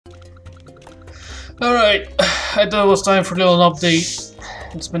Alright, I thought it was time for a little update.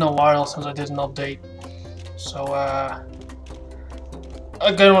 It's been a while since I did an update. So, I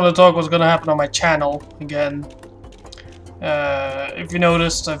kinda want to talk what's gonna happen on my channel again. If you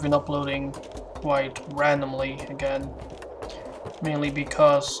noticed, I've been uploading quite randomly again. Mainly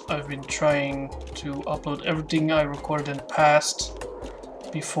because I've been trying to upload everything I recorded in the past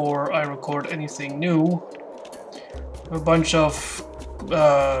before I record anything new. A bunch of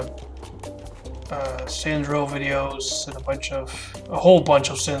Saints Row videos and a whole bunch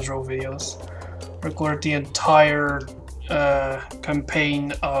of Saints Row videos. Recorded the entire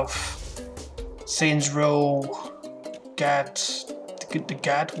campaign of Saints Row the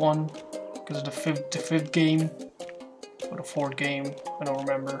GAT one, because the fifth game or the fourth game, I don't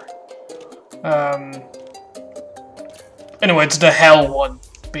remember. Anyway, it's the Hell one,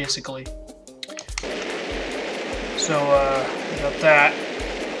 basically. So I got that.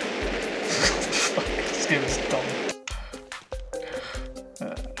 Fuck, this game is dumb.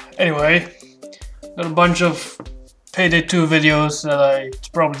 Anyway, got a bunch of Payday 2 videos that it's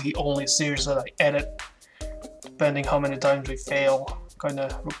probably the only series that I edit, depending how many times we fail. Kinda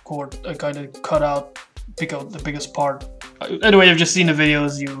pick out the biggest part. Anyway, you've just seen the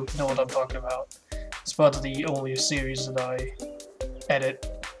videos, you know what I'm talking about. It's about the only series that I edit.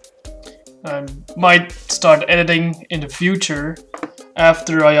 I might start editing in the future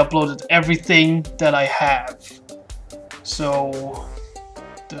after I uploaded everything that I have. So,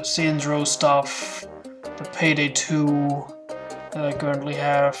 the Saints Row stuff, the Payday 2 that I currently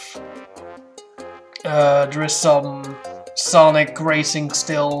have. There is some Sonic racing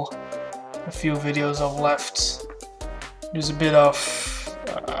still, a few videos I've left. There's a bit of,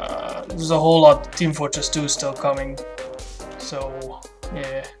 there's a whole lot of Team Fortress 2 still coming. So,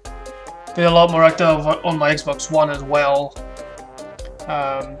 yeah. Been a lot more active on my Xbox One as well.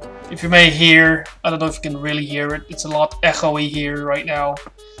 If you may hear, I don't know if you can really hear it, it's a lot echoey here right now.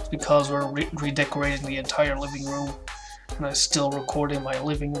 It's because we're redecorating the entire living room. And I'm still recording my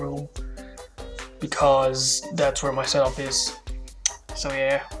living room, because that's where my setup is. So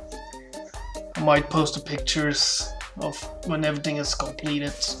yeah. I might post the pictures of when everything is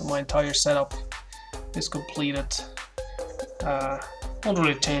completed, my entire setup is completed. Won't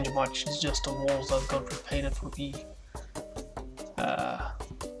really change much, it's just the walls that got repainted for me.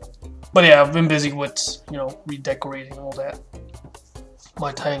 But yeah, I've been busy with, you know, redecorating all that.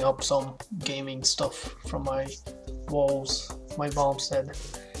 Might hang up some gaming stuff from my walls. My mom said.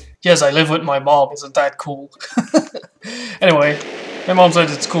 Yes, I live with my mom, isn't that cool? Anyway, my mom said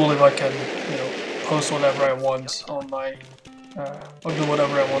it's cool if I can, you know, post whatever I want on my, or do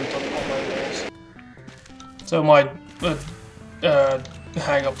whatever I want on my walls. So I might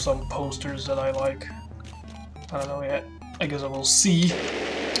hang up some posters that I like. I don't know yet. I guess I will see.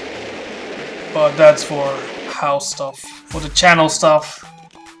 But that's for house stuff. For the channel stuff,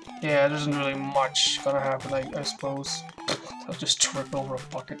 yeah, there isn't really much gonna happen, I suppose. I'll just trip over a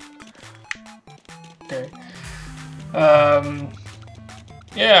bucket. Okay.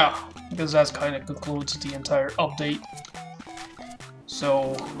 Yeah, because that kind of concludes the entire update.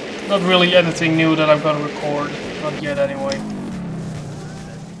 So, not really anything new that I'm gonna record. Not yet, anyway.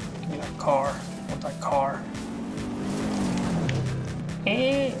 Give me that car. I want that car.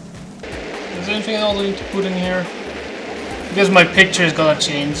 Is there anything else I need to put in here? Because my picture is gonna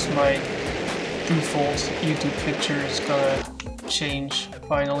change. My default YouTube picture is gonna change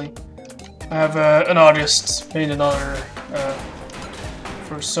finally. I have an artist made another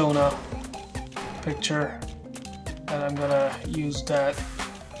persona picture, and I'm gonna use that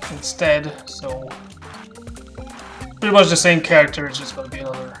instead. So pretty much the same character, it's just gonna be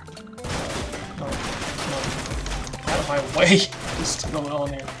another. No, out of my way. What's going on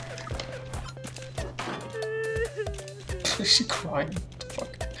here? Is she crying? What the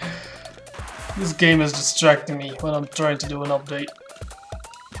fuck? This game is distracting me when I'm trying to do an update.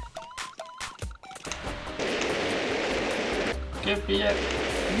 Give me it.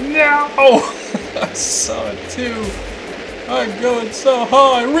 No! I saw it too. I'm going so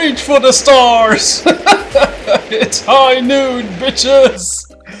high. Reach for the stars! It's high noon, bitches!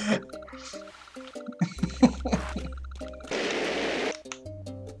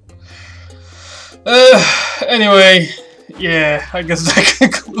 Anyway, yeah, I guess that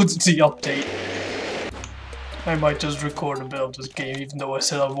concludes the update. I might just record a bit of this game, even though I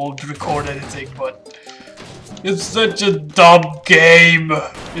said I won't record anything, but it's such a dumb game.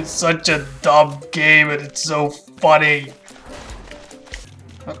 It's such a dumb game, and it's so funny.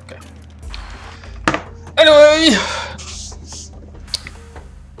 Okay.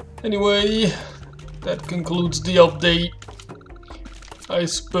 Anyway, that concludes the update, I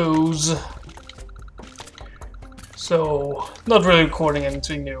suppose. So, not really recording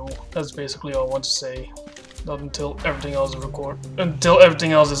anything new. That's basically all I want to say. Not until everything else is until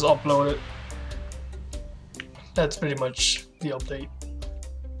everything else is uploaded. That's pretty much the update.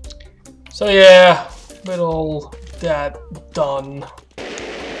 So yeah, with all that done.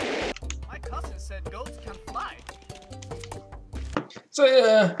 My cousin said goats can fly. So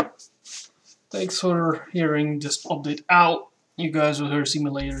yeah, thanks for hearing this update out. You guys will see me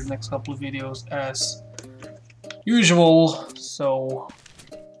later in the next couple of videos as usual. So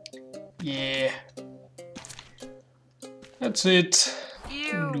yeah, that's it.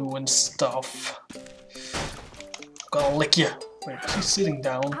 Ew. Doing stuff. Gonna lick you. Wait, she's sitting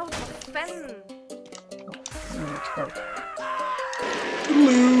down. Out of pen.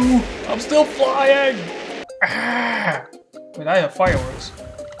 Hello, I'm still flying. Ah! Wait, I have fireworks.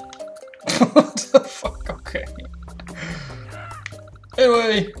 What the fuck? Okay.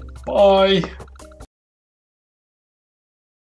 Anyway, bye.